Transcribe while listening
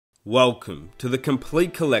Welcome to the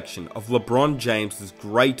complete collection of LeBron James's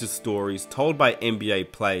greatest stories told by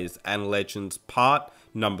NBA players and legends, part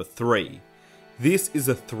number 3. This is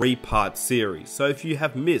a 3-part series, so if you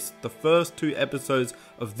have missed the first 2 episodes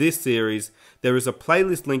of this series, there is a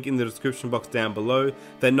playlist link in the description box down below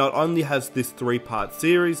that not only has this 3-part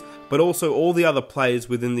series, but also all the other players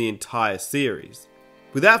within the entire series.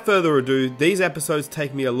 Without further ado, these episodes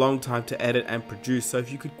take me a long time to edit and produce, so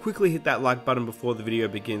if you could quickly hit that like button before the video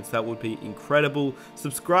begins, that would be incredible.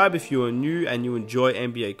 Subscribe if you are new and you enjoy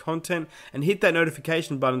NBA content, and hit that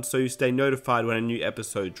notification button so you stay notified when a new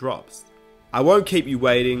episode drops. I won't keep you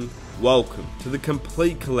waiting. Welcome to the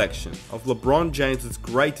complete collection of LeBron James's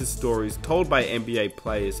greatest stories told by NBA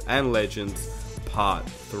players and legends, part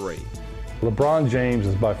 3. LeBron James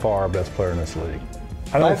is by far our best player in this league.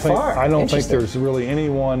 I don't think there's really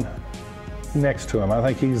anyone next to him. I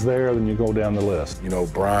think he's there, then you go down the list. You know,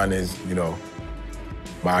 Bron is,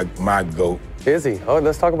 my GOAT. Is he? Oh,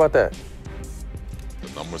 let's talk about that. The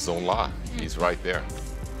numbers don't lie. He's right there.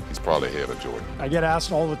 He's probably ahead of Jordan. I get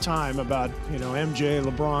asked all the time about, MJ,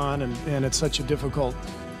 LeBron, and it's such a difficult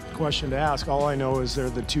question to ask. All I know is they're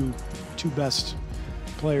the two best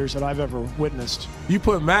players that I've ever witnessed. You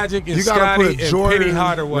put Magic and Scottie and Penny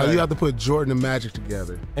Hardaway. No, you have to put Jordan and Magic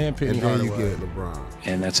together. And Penny Hardaway. And then you get LeBron.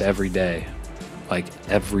 And that's every day,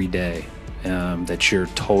 that you're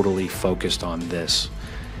totally focused on this.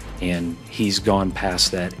 And he's gone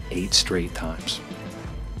past that 8 straight times.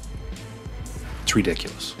 It's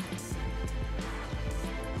ridiculous.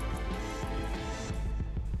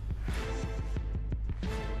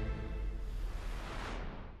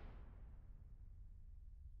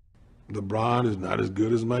 LeBron is not as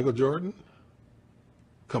good as Michael Jordan?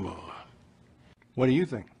 Come on. What do you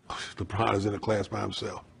think? LeBron is in a class by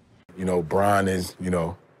himself. You know, Bron is,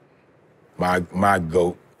 my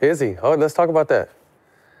GOAT. Is he? Oh, let's talk about that.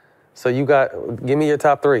 So give me your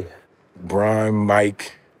top 3. Bron,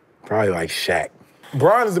 Mike, probably like Shaq.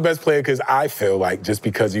 Bron is the best player because I feel like, just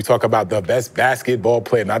because you talk about the best basketball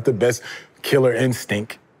player, not the best killer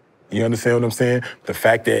instinct. You understand what I'm saying? The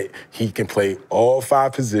fact that he can play all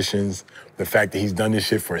 5 positions, the fact that he's done this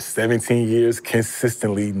shit for 17 years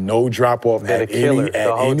consistently, no drop off at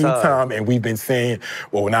any time. And we've been saying,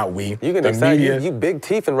 well, not we. You can you big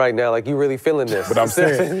teething right now, like you really feeling this. But I'm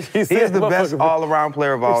saying he's the best all-around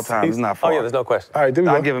player of all time. It's not far. Oh yeah, there's no question. All right,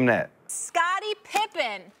 I'll give him that. Scottie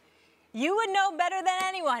Pippen. You would know better than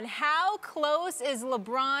anyone. How close is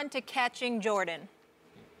LeBron to catching Jordan?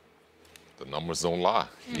 The numbers don't lie.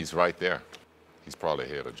 He's right there. He's probably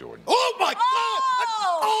ahead of Jordan. Oh, my God!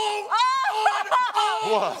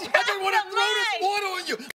 What? I just want to throw this water on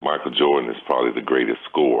you. Michael Jordan is probably the greatest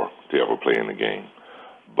scorer to ever play in the game.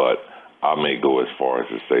 But I may go as far as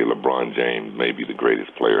to say LeBron James may be the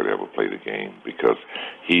greatest player to ever play the game, because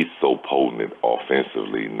he's so potent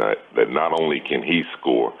offensively that not only can he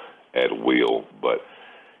score at will, but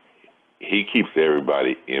he keeps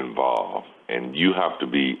everybody involved. And you have to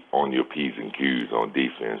be on your P's and Q's on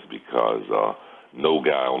defense, because no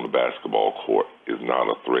guy on the basketball court is not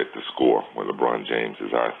a threat to score when LeBron James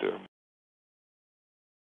is out there.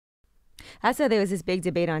 I saw there was this big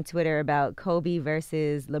debate on Twitter about Kobe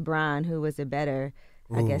versus LeBron, who was a better,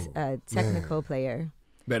 technical player.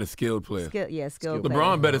 Better skilled player. Skilled player.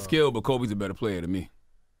 LeBron better skilled, but Kobe's a better player to me.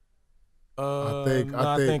 I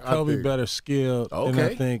think Kobe better skilled, and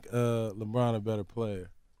I think LeBron a better player.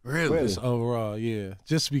 Really? Just overall, yeah.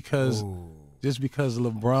 Just because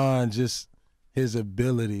LeBron, just his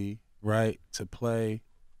ability, right, to play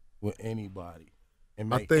with anybody and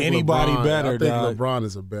make anybody better. I think LeBron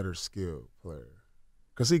is a better skilled player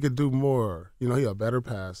because he could do more. He a better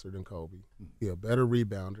passer than Kobe. He a better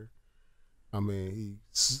rebounder. I mean,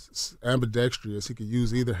 he's ambidextrous. He could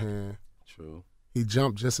use either hand. True. He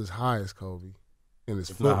jumped just as high as Kobe, and his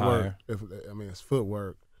footwork. His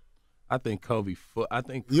footwork. I think Kobe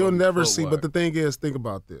you'll never see, but the thing is, think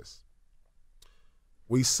about this.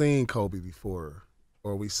 We seen Kobe before,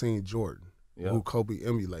 or we seen Jordan, who Kobe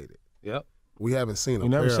emulated. Yep. We haven't seen a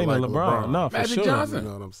never player seen like a LeBron. No, for Magic sure. Johnson. You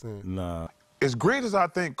know what I'm saying? Nah. As great as I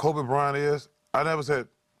think Kobe Bryant is, I never said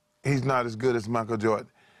he's not as good as Michael Jordan.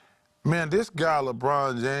 Man, this guy,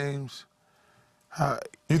 LeBron James,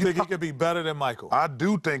 you think he could be better than Michael? I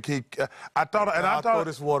do think he. I thought throw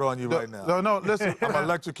this water on you right now. No, listen. I'm gonna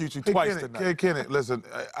electrocute you twice tonight. Kenny, listen.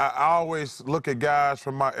 I always look at guys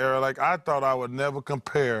from my era. Like, I thought I would never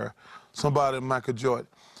compare somebody to Michael Jordan,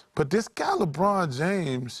 but this guy LeBron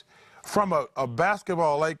James, from a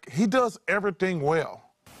basketball, he does everything well.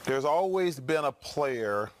 There's always been a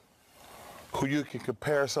player who you can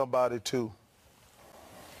compare somebody to.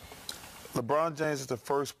 LeBron James is the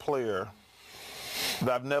first player that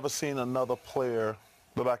I've never seen another player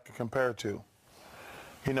that I can compare to.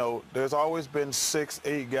 You know, there's always been 6,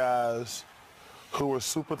 8 guys who were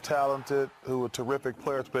super talented, who were terrific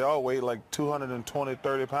players, but they all weighed like 220,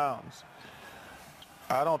 30 pounds.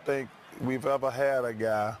 I don't think we've ever had a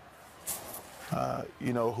guy,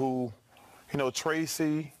 you know, who, you know,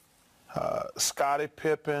 Tracy, Scottie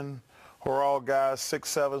Pippen, who are all guys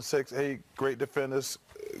 6'7", 6'8", great defenders,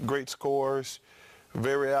 great scorers,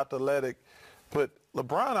 very athletic. But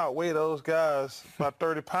LeBron outweighed those guys by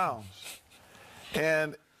 30 pounds.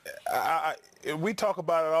 And we talk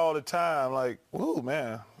about it all the time, like, whoa,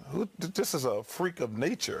 man, this is a freak of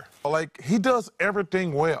nature. Like, he does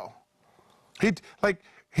everything well.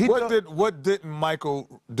 What didn't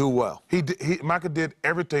Michael do well? Michael did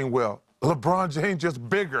everything well. LeBron James just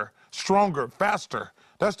bigger, stronger, faster.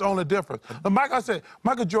 That's the only difference. But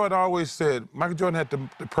Michael Jordan always said, Michael Jordan had the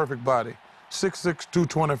perfect body, 6'6",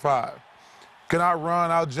 225. Can I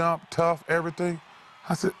run, I'll jump, tough, everything?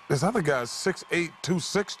 I said, this other guy's 6'8",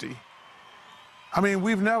 260. I mean,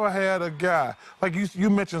 we've never had a guy, like you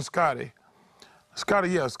mentioned Scottie. Scottie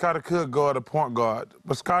could guard a point guard,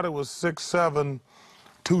 but Scottie was 6'7",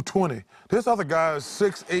 220. This other guy is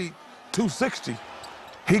 6'8", 260.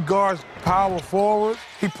 He guards power forward.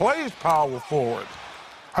 He plays power forward.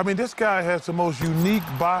 I mean, this guy has the most unique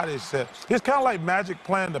body set. It's kind of like Magic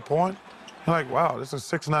playing the point. You're like, wow, this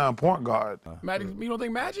is a 6'9" point guard. Magic, you don't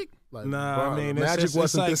think Magic? Like, Nah, I mean, Magic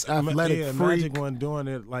wasn't this athletic freak. Magic wasn't doing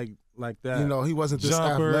it like that. You know, he wasn't this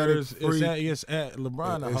Jumpers, athletic freak. It's at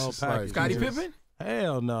LeBron, the whole package. Like, Scottie Pippen?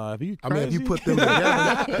 Hell no. If you I mean, if you put them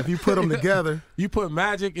together, you put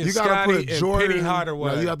Magic and you gotta Scottie put Jordan, and Penny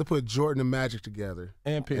Hardaway. No, you have to put Jordan and Magic together,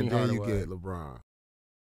 and Penny then Hardaway. you get LeBron.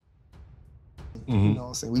 You know what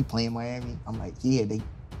I'm saying? We play in Miami. I'm like, yeah,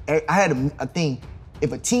 I had a thing.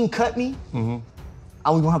 If a team cut me, I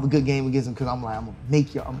was gonna have a good game against them because I'm like, I'm gonna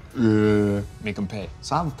make y'all. Make them pay.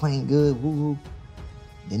 So I was playing good, woo-woo.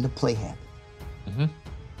 Then the play happened.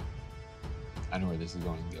 I know where this is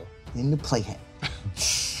going to go. Then the play happened.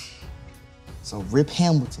 So Rip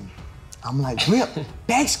Hamilton, I'm like, Rip,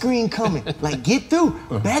 back screen coming. Like, get through,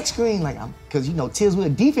 back screen. Like, because, you know, Tibbs, we're a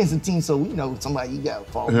defensive team, so we know somebody, you got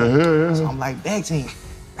to fall back. So I'm like, back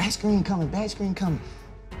screen coming, back screen coming.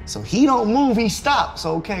 So he don't move, he stops.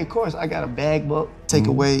 So, okay, of course, I got a bag buck, take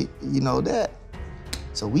away, you know, that.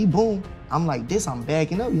 So we boom. I'm like this, I'm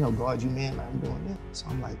backing up, you know, guard you, man, like I'm doing this. So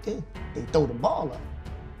I'm like this. They throw the ball up.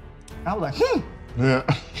 I was like, right?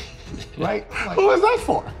 Like, who is that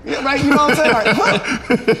for? Yeah, right, you know what I'm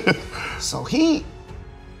saying? Like, so he,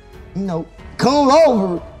 you know, comes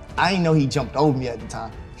over. I didn't know he jumped over me at the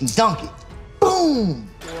time. He dunked it. Boom!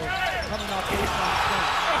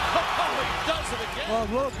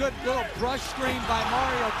 Well, good little brush screen by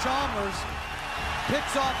Mario Chalmers.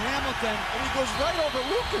 Picks off Hamilton, and he goes right over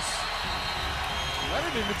Lucas. I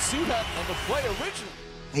didn't even see that on the play originally.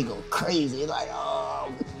 They go crazy, like,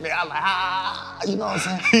 oh, man, I'm like, you know what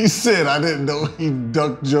I'm saying? He said, I didn't know he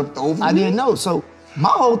jumped over me. I didn't know, so my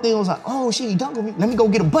whole thing was like, oh shit, he dunked on me. Let me go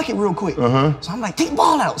get a bucket real quick. So I'm like, take the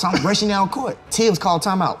ball out. So I'm rushing down court. Tibbs called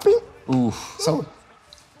timeout. Oof. So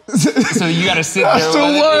you gotta sit there. That's the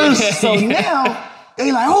worst. So now,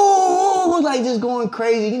 they like, oh, like just going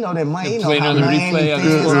crazy. You know that Miami, you know how Miami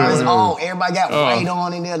feels. Oh, everybody got white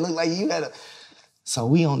on in there. Look like you had a. So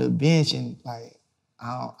we on the bench and like,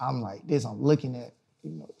 I'm like this. I'm looking at,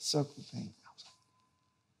 you know, the circle thing.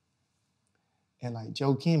 And like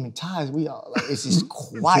Joe Kim and Taj, we all like it's just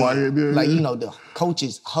quiet. Like you know the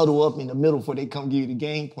coaches huddle up in the middle before they come give you the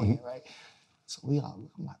game plan, right? So we all,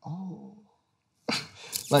 I'm like, oh,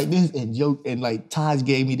 like this, and Joe and like Taj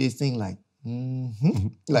gave me this thing like.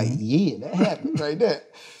 Like, yeah, that happened right there.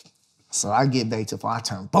 So I get back to phone. I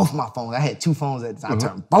turn both my phones. I had 2 phones at the time. I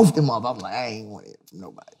turned both them off. I'm like, I ain't want it from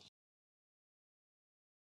nobody.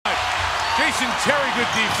 Jason Terry, good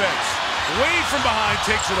defense. Wade from behind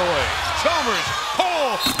takes it away. Chalmers,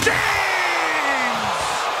 pull, James!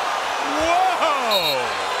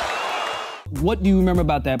 Whoa! What do you remember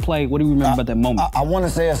about that play? What do you remember about that moment? I want to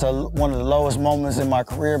say it's one of the lowest moments in my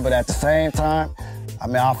career, but at the same time, I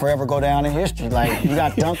mean, I'll forever go down in history. Like, you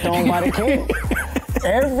got dunked on by the king.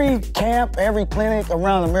 Every camp, every clinic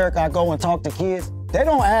around America, I go and talk to kids. They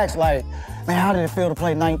don't ask like, man, how did it feel to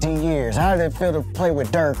play 19 years? How did it feel to play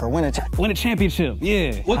with Dirk or win a championship?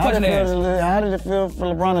 Yeah. What question they ask? How did it feel for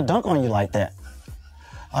LeBron to dunk on you like that?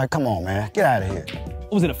 All right, come on, man, get out of here.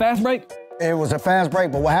 Was it a fast break? It was a fast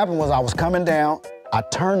break, but what happened was I was coming down. I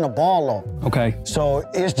turn the ball over. Okay. So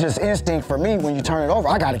it's just instinct for me when you turn it over,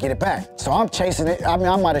 I got to get it back. So I'm chasing it. I mean,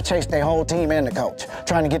 I might have chased their whole team and the coach,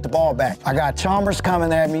 trying to get the ball back. I got Chalmers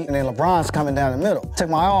coming at me, and then LeBron's coming down the middle. Took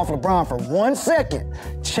my eye off LeBron for 1 second,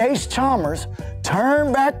 chased Chalmers,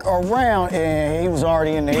 turned back around, and he was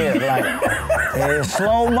already in the air, like in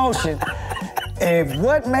slow motion. And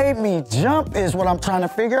what made me jump is what I'm trying to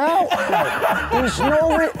figure out. Like, there's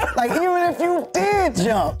no like, even if you did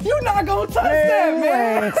jump, you're not gonna touch that,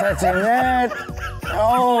 man. You ain't touching that.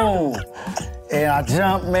 Oh. And I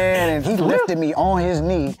jumped, man, and he lifted me on his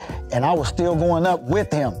knee, and I was still going up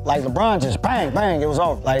with him. Like LeBron just bang, bang, it was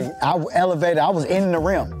over. Like I elevated, I was in the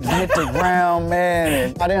rim. Hit the ground, man,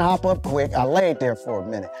 and I didn't hop up quick. I laid there for a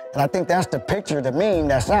minute. And I think that's the picture, the meme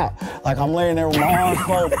that's out. Like I'm laying there with my arms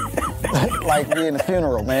folded, like being a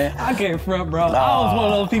funeral, man. I can't front, bro. I was one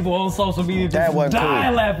of those people on social media just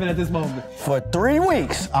dying laughing at this moment. For 3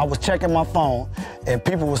 weeks, I was checking my phone, and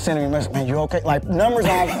people were sending me messages, man, you okay? Like numbers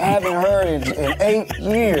I haven't heard in 8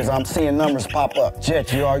 years, I'm seeing numbers pop up.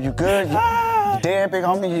 Jet, are you good? You dead, big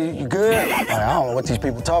homie? You good? Like, I don't know what these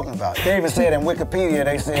people talking about. They even said in Wikipedia,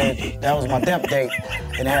 they said that was my death date,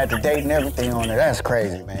 and it had the date and everything on there. That's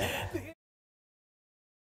crazy, man.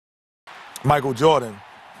 Michael Jordan,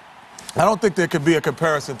 I don't think there could be a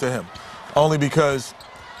comparison to him, only because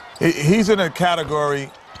he's in a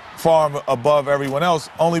category far above everyone else,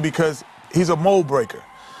 only because he's a mold breaker.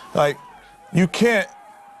 Like, you're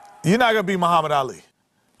not gonna be Muhammad Ali.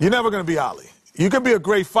 You're never gonna be Ali. You could be a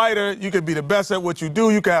great fighter, you could be the best at what you do,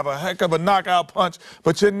 you could have a heck of a knockout punch,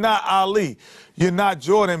 but you're not Ali. You're not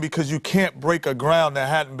Jordan because you can't break a ground that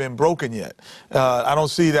hadn't been broken yet. I don't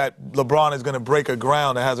see that LeBron is gonna break a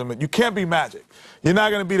ground that hasn't been. You can't be Magic. You're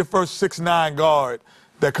not gonna be the first 6'9" guard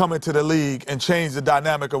that come into the league and change the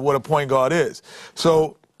dynamic of what a point guard is.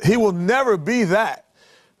 So he will never be that.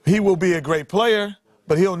 He will be a great player,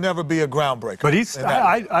 but he'll never be a groundbreaker. But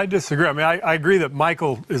I disagree. I mean, I agree that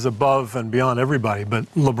Michael is above and beyond everybody, but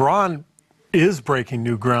LeBron is breaking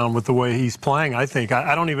new ground with the way he's playing, I think.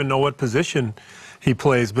 I don't even know what position he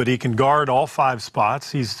plays, but he can guard all 5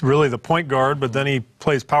 spots. He's really the point guard, but then he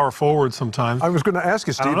plays power forward sometimes. I was going to ask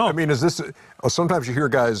you, Steve, I mean, is this, sometimes you hear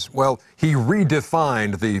guys, well, he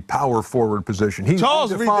redefined the power forward position.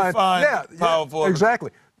 Charles redefined power forward.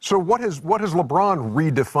 Exactly. So what has LeBron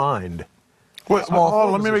redefined?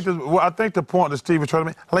 Well, let me make this. Well, I think the point that Steve was trying to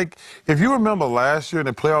make, like, if you remember last year in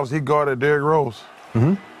the playoffs, he guarded Derrick Rose.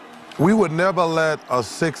 We would never let a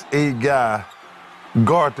 6'8" guy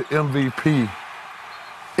guard the MVP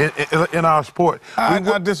in our sport.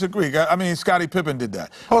 I disagree. I mean, Scottie Pippen did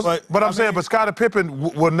that. But I'm saying, Scottie Pippen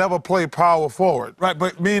will never play power forward. Right,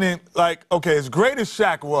 but meaning, like, okay, as great as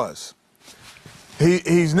Shaq was,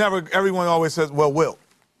 he's never, everyone always says, well, Wilt.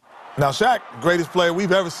 Now, Shaq, greatest player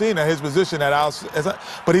we've ever seen at his position at our,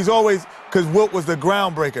 but he's always, because Wilt was the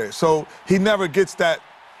groundbreaker, so he never gets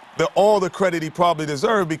all the credit he probably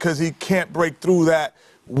deserved because he can't break through that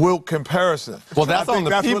Wilt comparison. Well, that's on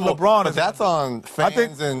the people, what LeBron but that's on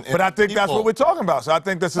fans But I think that's what we're talking about. So I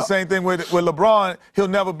think that's the same thing with LeBron. He'll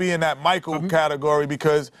never be in that Michael category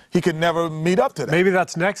because he could never meet up to that. Maybe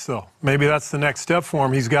that's next, though. Maybe that's the next step for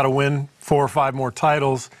him. He's got to win 4 or 5 more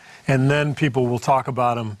titles, and then people will talk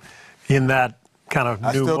about him in that kind of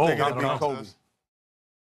new mold. I still think it'll be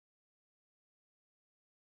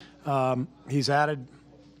Kobe. He's added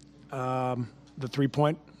the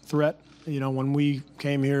three-point threat. You know, when we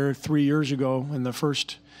came here 3 years ago in the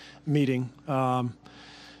first meeting,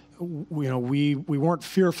 we weren't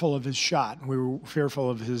fearful of his shot. We were fearful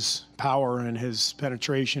of his power and his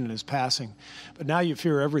penetration and his passing. But now you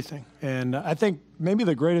fear everything. And I think maybe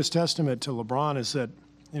the greatest testament to LeBron is that,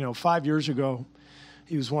 5 years ago,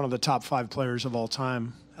 he was one of the top 5 players of all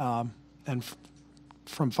time. And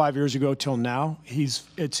from 5 years ago till now,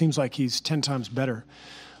 it seems like he's 10 times better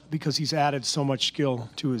because he's added so much skill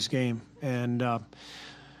to his game. And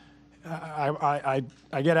I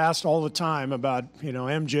get asked all the time about,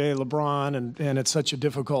 MJ, LeBron, and it's such a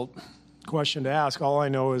difficult question to ask. All I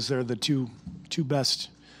know is they're the two best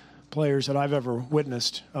players that I've ever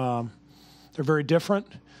witnessed. They're very different,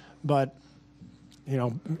 but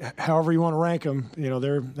however you want to rank them,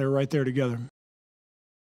 they're right there together.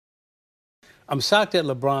 I'm shocked at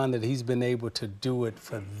LeBron that he's been able to do it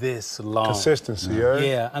for this long. Consistency, yeah.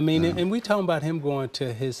 Yeah, I mean, and we talking about him going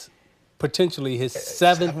to potentially his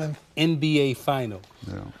 7th NBA final.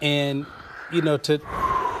 Yeah. And,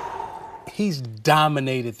 he's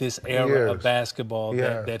dominated this era of basketball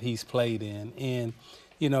that he's played in. And,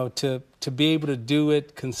 to be able to do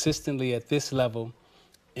it consistently at this level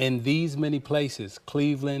in these many places,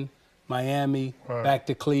 Cleveland, Miami, back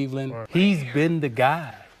to Cleveland, he's been the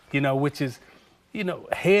guy, which is you know,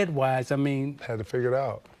 head-wise, I mean, had to figure it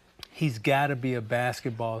out. He's got to be a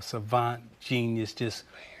basketball savant, genius, just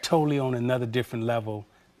totally on another different level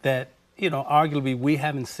that, you know, arguably we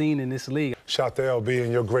haven't seen in this league. Shout to LB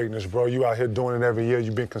and your greatness, bro. You out here doing it every year.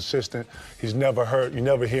 You've been consistent. He's never hurt. You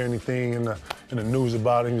never hear anything in the news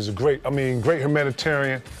about him. He's a great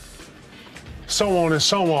humanitarian. So on and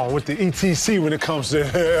so on with the ETC when it comes to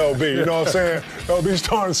LB. You know what I'm saying? LB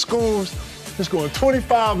starting schools. He's going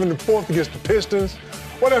 25 in the fourth against the Pistons.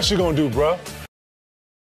 What else you gonna do, bro?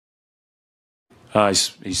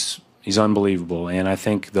 He's unbelievable, and I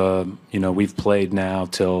think we've played now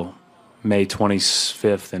till May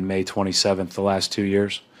 25th and May 27th the last 2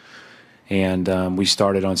 years, and we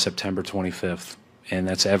started on September 25th, and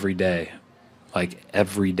that's every day, like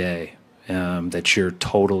every day, that you're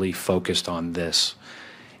totally focused on this,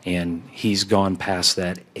 and he's gone past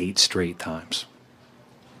that 8 straight times.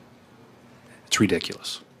 It's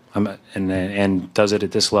ridiculous. And does it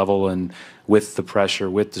at this level and with the pressure,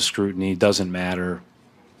 with the scrutiny, doesn't matter.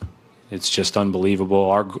 It's just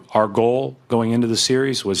unbelievable. Our goal going into the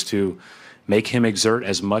series was to make him exert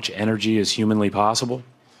as much energy as humanly possible,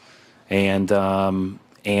 and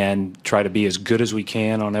try to be as good as we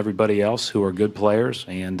can on everybody else who are good players.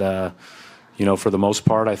 And for the most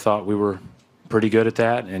part, I thought we were pretty good at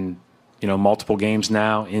that. And multiple games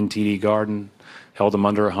now in TD Garden, held him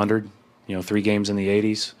under 100. 3 games in the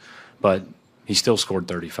 80s, but he still scored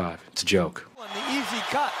 35. It's a joke. The easy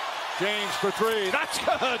cut. James for 3. That's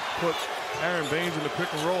good. Put Aaron Baines in the pick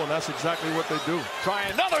and roll, and that's exactly what they do. Try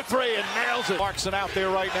another 3 and nails it. Clarkson out there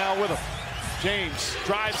right now with him. James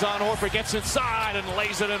drives on Horford, gets inside and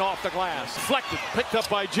lays it in off the glass. Deflected, picked up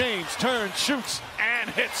by James, turns, shoots, and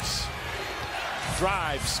hits.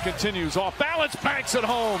 Drives, continues, off balance, banks it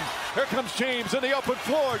home. Here comes James in the open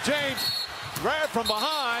floor. James, grab from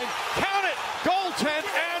behind, count it, goaltend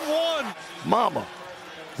and 1. Mama,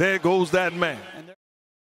 there goes that man.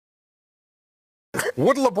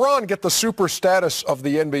 Would LeBron get the super status of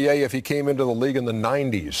the NBA if he came into the league in the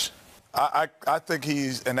 90s? I think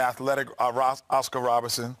he's an athletic Oscar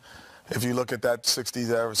Robertson. If you look at that 60s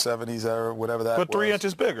era, 70s era, whatever that was. But 3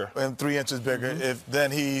 inches bigger. And 3 inches bigger.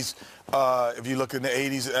 Mm-hmm. If you look in the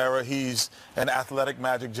 80s era, he's an athletic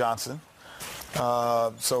Magic Johnson.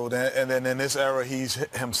 And then in this era, he's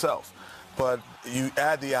himself. But you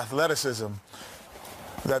add the athleticism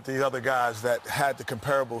that the other guys that had the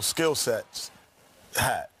comparable skill sets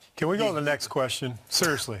had. Can we go to the next question?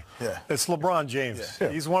 Seriously. Yeah. It's LeBron James. Yeah.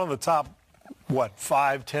 He's one of the top,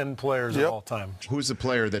 5, 10 players of all time. Who's the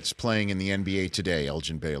player that's playing in the NBA today,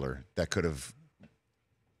 Elgin Baylor, that could have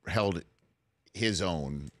held his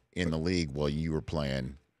own in the league while you were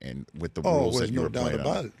playing and with the rules that you were playing on?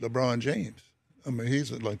 Oh, there's no doubt about it. LeBron James. I mean,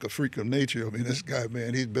 he's like a freak of nature. I mean, this guy,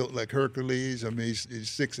 man, he's built like Hercules. I mean, he's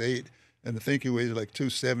 6'8", and I think he weighs like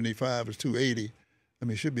 275 or 280. I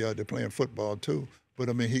mean, he should be out there playing football too. But,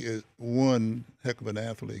 I mean, he is one heck of an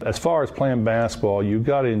athlete. As far as playing basketball, you've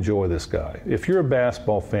got to enjoy this guy. If you're a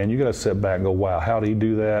basketball fan, you got to sit back and go, wow, how did he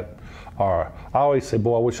do that? Or I always say,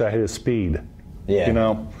 boy, I wish I had his speed.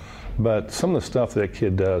 Yeah. But some of the stuff that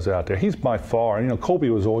kid does out there, he's by far, Kobe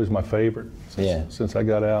was always my favorite since I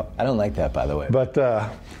got out. I don't like that, by the way. But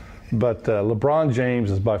LeBron James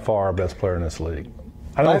is by far our best player in this league.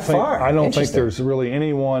 I don't think there's really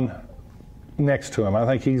anyone next to him. I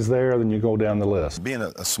think he's there, then you go down the list. Being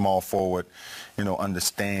a small forward,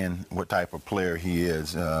 understand what type of player he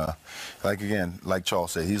is. Like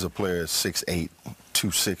Charles said, he's a player 6'8",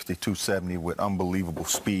 260, 270 with unbelievable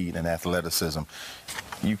speed and athleticism.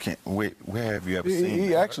 You can't. Where have you ever seen?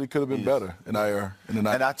 He actually could have been better in our era. And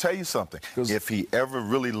I tell you something. If he ever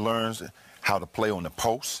really learns how to play on the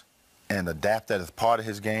post and adapt that as part of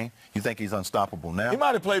his game, you think he's unstoppable now? He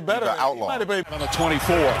might have played better. Outlaw. He might have played on the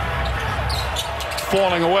 24.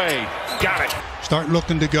 Falling away. Got it. Start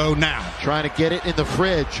looking to go now. Trying to get it in the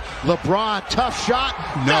fridge. LeBron, tough shot.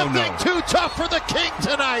 Nothing too tough for the King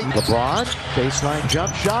tonight. LeBron, baseline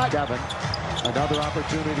jump shot. Devin, another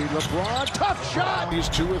opportunity. LeBron, tough shot. He's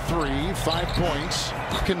 2 of 3, 5 points,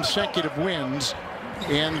 consecutive wins.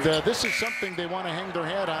 And this is something they want to hang their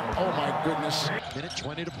head on. Oh, my goodness. Minute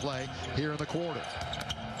 20 to play here in the quarter.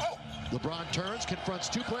 LeBron turns, confronts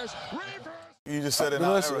 2 players. You just said in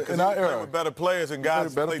our era, with better players and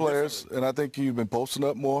guys better players, and I think you've been posting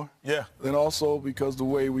up more. Yeah. And also because the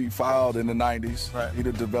way we fouled in the 90s, he'd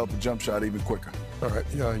have developed the jump shot even quicker. All right,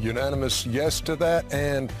 unanimous yes to that.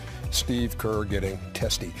 And Steve Kerr getting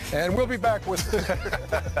testy. And we'll be back with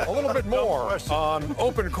a little bit more on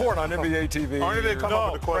Open Court on NBA TV. Only they come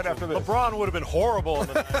up with a question. Right after this. LeBron would have been horrible in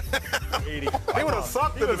the 80s. He would have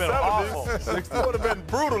sucked in the 70s. He would have been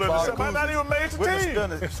brutal in the 70s. Might not even made the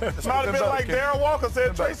team. It might have been like Darren Walker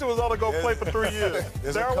said Tracy was only going to play for 3 years.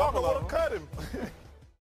 Darren Walker would have cut him.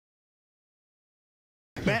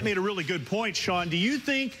 Matt made a really good point, Sean. Do you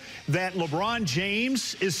think that LeBron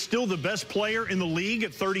James is still the best player in the league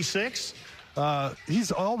at 36?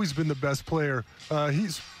 He's always been the best player.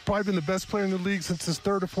 He's probably been the best player in the league since his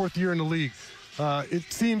 3rd or 4th year in the league. It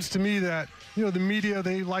seems to me that, you know, the media,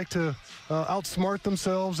 they like to outsmart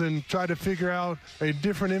themselves and try to figure out a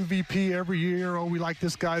different MVP every year. Oh, we like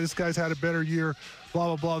this guy. This guy's had a better year,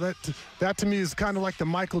 blah, blah, blah. That to me is kind of like the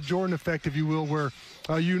Michael Jordan effect, if you will, where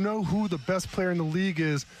you know who the best player in the league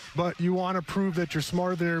is, but you want to prove that you're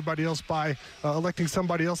smarter than everybody else by electing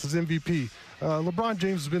somebody else as MVP. LeBron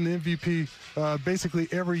James has been the MVP basically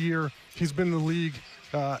every year he's been in the league.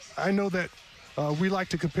 I know that we like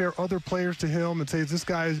to compare other players to him and say, this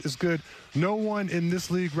guy is good. No one in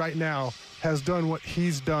this league right now has done what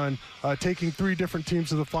he's done, taking 3 different teams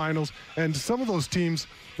to the finals. And some of those teams,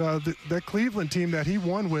 that Cleveland team that he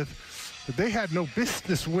won with, they had no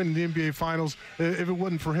business winning the NBA Finals if it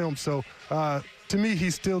wasn't for him. So, to me,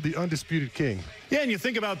 he's still the undisputed king. Yeah, and you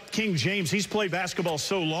think about King James, he's played basketball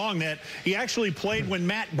so long that he actually played when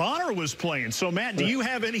Matt Bonner was playing. So, Matt, do you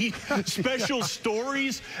have any special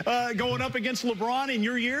stories going up against LeBron in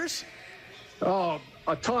your years? Oh,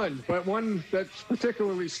 a ton. But one that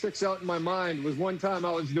particularly sticks out in my mind was one time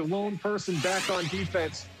I was the lone person back on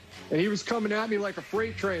defense, and he was coming at me like a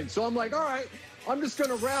freight train. So I'm like, all right, I'm just going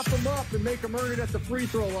to wrap him up and make him earn it at the free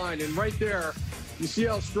throw line. And right there, you see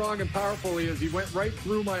how strong and powerful he is. He went right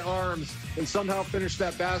through my arms and somehow finished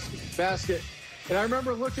that basket. And I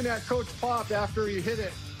remember looking at Coach Pop after he hit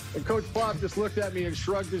it, and Coach Pop just looked at me and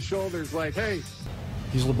shrugged his shoulders like, hey.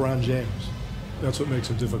 He's LeBron James. That's what makes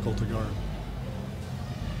him difficult to guard.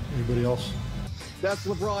 Anybody else? That's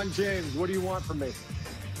LeBron James. What do you want from me?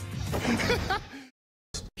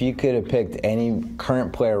 If you could have picked any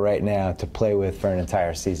current player right now to play with for an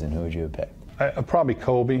entire season, who would you have picked? Probably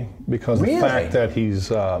Kobe, because the fact that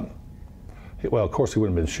he's, well, of course he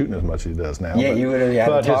wouldn't have been shooting as much as he does now. Yeah, but, you would have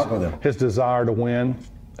had to talk with him. His desire to win,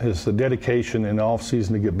 his dedication in the offseason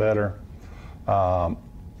to get better,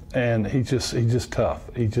 and he's just tough.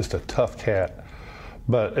 He's just a tough cat.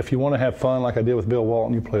 But if you want to have fun like I did with Bill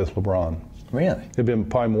Walton, you play with LeBron. Really? It'd been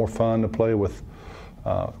probably more fun to play with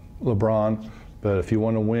LeBron. But if you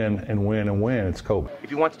want to win and win and win, it's Kobe. If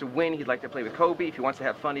he wants to win, he'd like to play with Kobe. If he wants to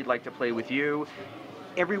have fun, he'd like to play with you.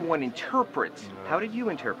 Everyone interprets. How did you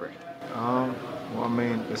interpret? Well, I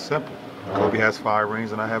mean, it's simple. Kobe has 5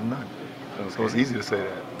 rings and I have none. So it's easy to say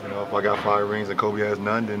that. You know, if I got 5 rings and Kobe has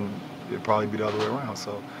none, then it'd probably be the other way around.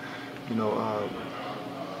 So, you know,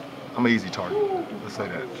 I'm an easy target. Let's say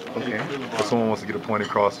that. Okay. If someone wants to get a point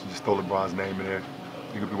across, you just throw LeBron's name in there.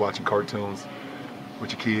 You could be watching cartoons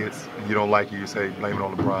with your kids and you don't like it, you say blame it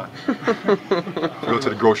on LeBron. If you go to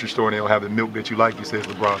the grocery store and they don't have the milk that you like, you say it's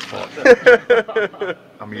LeBron's fault.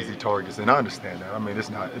 I'm easy targets, and I understand that. I mean,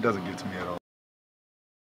 it doesn't get to me at all.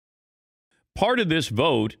 Part of this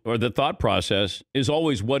vote, or the thought process, is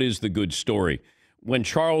always what is the good story. When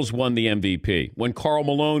Charles won the MVP, when Karl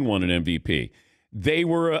Malone won an MVP, they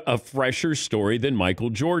were a fresher story than Michael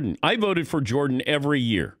Jordan. I voted for Jordan every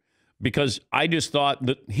year, because I just thought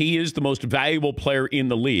that he is the most valuable player in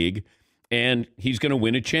the league, and he's going to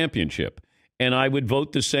win a championship. And I would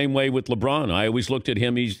vote the same way with LeBron. I always looked at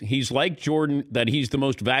him. He's like Jordan, that he's the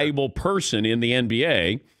most valuable person in the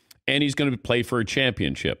NBA, and he's going to play for a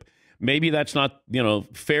championship. Maybe that's not,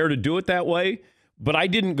 fair to do it that way, but I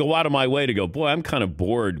didn't go out of my way to go, boy, I'm kind of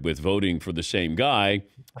bored with voting for the same guy.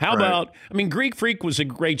 How about, Greek Freak was a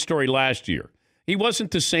great story last year. He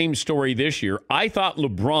wasn't the same story this year. I thought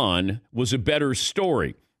LeBron was a better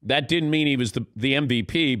story. That didn't mean he was the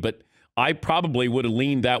MVP, but I probably would have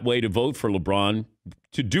leaned that way to vote for LeBron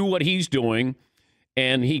to do what he's doing.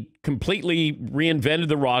 And he completely reinvented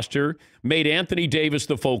the roster, made Anthony Davis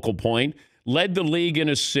the focal point, led the league in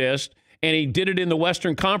assists, and he did it in the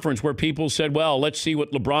Western Conference where people said, well, let's see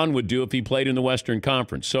what LeBron would do if he played in the Western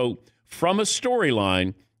Conference. So from a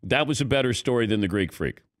storyline, that was a better story than the Greek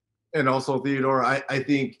Freak. And also, Theodore, I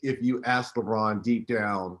think if you ask LeBron deep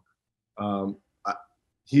down,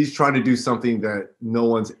 he's trying to do something that no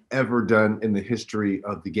one's ever done in the history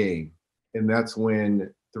of the game. And that's win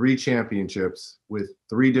 3 championships with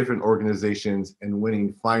 3 different organizations and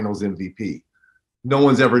winning finals MVP. No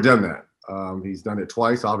one's ever done that. He's done it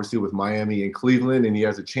twice, obviously, with Miami and Cleveland, and he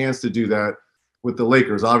has a chance to do that with the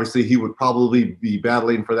Lakers. Obviously, he would probably be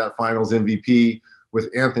battling for that Finals MVP with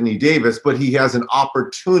Anthony Davis, but he has an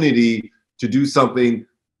opportunity to do something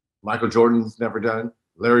Michael Jordan's never done,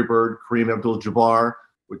 Larry Bird, Kareem Abdul-Jabbar,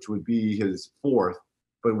 which would be his 4th,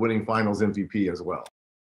 but winning Finals MVP as well.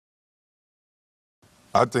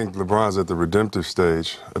 I think LeBron's at the redemptive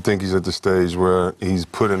stage. I think he's at the stage where he's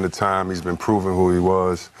put in the time, he's been proving who he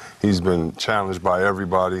was, he's been challenged by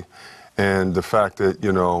everybody, and the fact that,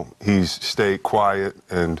 you know, he's stayed quiet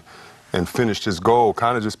and finished his goal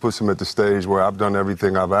kind of just puts him at the stage where I've done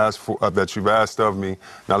everything I've asked for, that you've asked of me.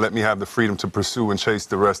 Now let me have the freedom to pursue and chase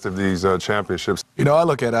the rest of these championships. You know, I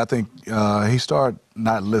look at it, I think he started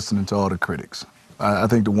not listening to all the critics. I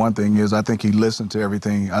think the one thing is I think he listened to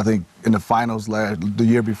everything. I think in the finals the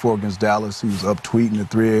year before against Dallas, he was up tweeting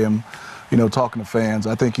at 3 a.m., you know, talking to fans.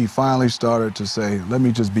 I think he finally started to say, let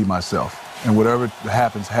me just be myself. And whatever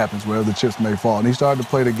happens, happens, wherever the chips may fall. And he started to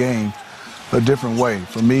play the game a different way.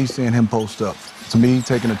 For me, seeing him post up, to me,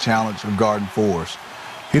 taking a challenge of guarding fours.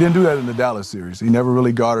 He didn't do that in the Dallas series. He never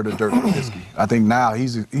really guarded a Dirk Nowitzki. I think now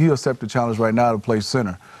he'll accept the challenge right now to play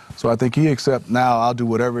center. So I think he accepts now, I'll do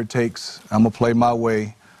whatever it takes. I'm going to play my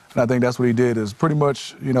way. And I think that's what he did, is pretty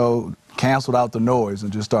much, you know, canceled out the noise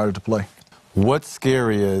and just started to play. What's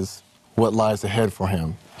scary is what lies ahead for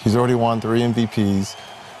him. He's already won 3 MVPs.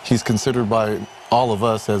 He's considered by all of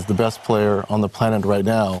us as the best player on the planet right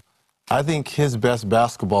now. I think his best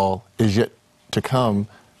basketball is yet to come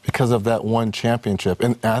because of that one championship.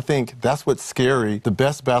 And I think that's what's scary. The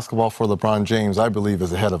best basketball for LeBron James, I believe,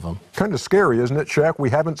 is ahead of him. Kind of scary, isn't it, Shaq? We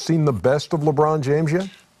haven't seen the best of LeBron James yet?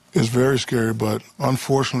 It's very scary, but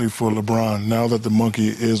unfortunately for LeBron, now that the monkey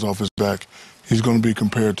is off his back, he's going to be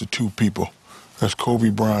compared to 2 people. That's Kobe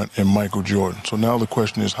Bryant and Michael Jordan. So now the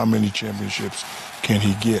question is, how many championships can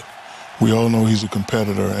he get? We all know he's a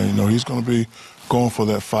competitor, and, you know, he's going to be going for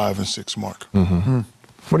that 5 and 6 mark.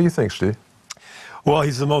 What do you think, Steve? Well,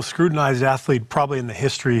 he's the most scrutinized athlete probably in the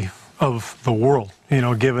history of the world, you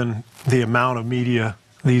know, given the amount of media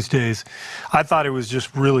these days. I thought it was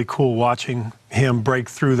just really cool watching him break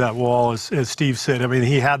through that wall, as Steve said. I mean,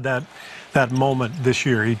 he had that moment this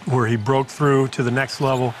year where he broke through to the next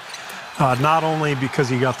level, not only because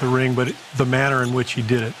he got the ring, but the manner in which he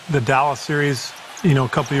did it. The Dallas series, you know, a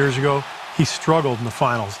couple years ago, he struggled in the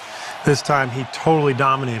finals. This time, he totally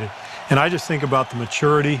dominated. And I just think about the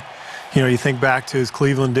maturity. You know, you think back to his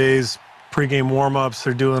Cleveland days, pregame warm-ups,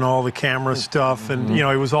 they're doing all the camera stuff, and, you know,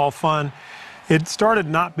 it was all fun. It started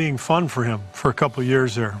not being fun for him for a couple of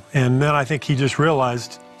years there. And then I think he just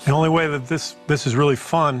realized the only way that this is really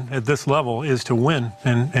fun at this level is to win,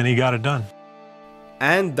 and he got it done.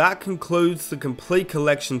 And that concludes the complete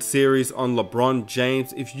collection series on LeBron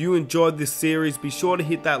James. If you enjoyed this series, be sure to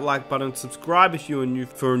hit that like button, subscribe if you are new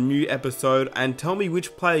for a new episode, and tell me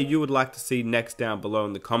which player you would like to see next down below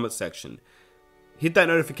in the comment section. Hit that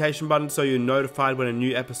notification button so you're notified when a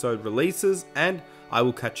new episode releases, and I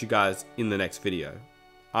will catch you guys in the next video.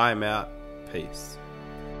 I am out. Peace.